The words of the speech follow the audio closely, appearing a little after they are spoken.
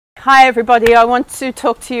Hi everybody, I want to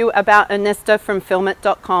talk to you about Ernesto from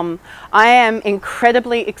filmit.com. I am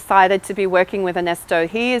incredibly excited to be working with Ernesto.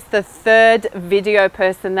 He is the third video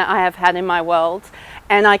person that I have had in my world,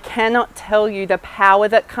 and I cannot tell you the power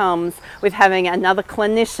that comes with having another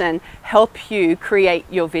clinician help you create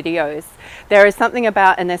your videos. There is something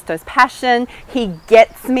about Ernesto's passion. He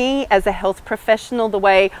gets me as a health professional the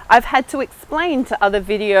way I've had to explain to other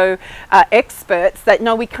video experts that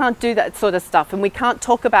no, we can't do that sort of stuff and we can't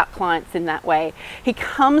talk about clients in that way. He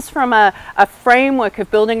comes from a framework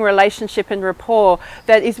of building relationship and rapport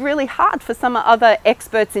that is really hard for some other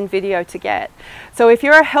experts in video to get. So if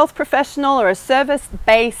you're a health professional or a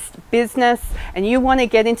service-based business and you want to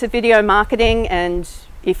get into video marketing, and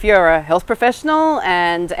if you're a health professional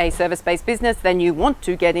and a service-based business, then you want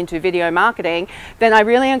to get into video marketing, then I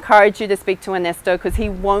really encourage you to speak to Ernesto, because he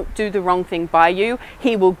won't do the wrong thing by you.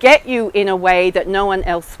 He will get you in a way that no one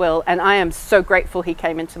else will, and I am so grateful he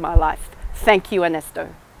came into my life. Thank you,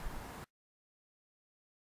 Ernesto.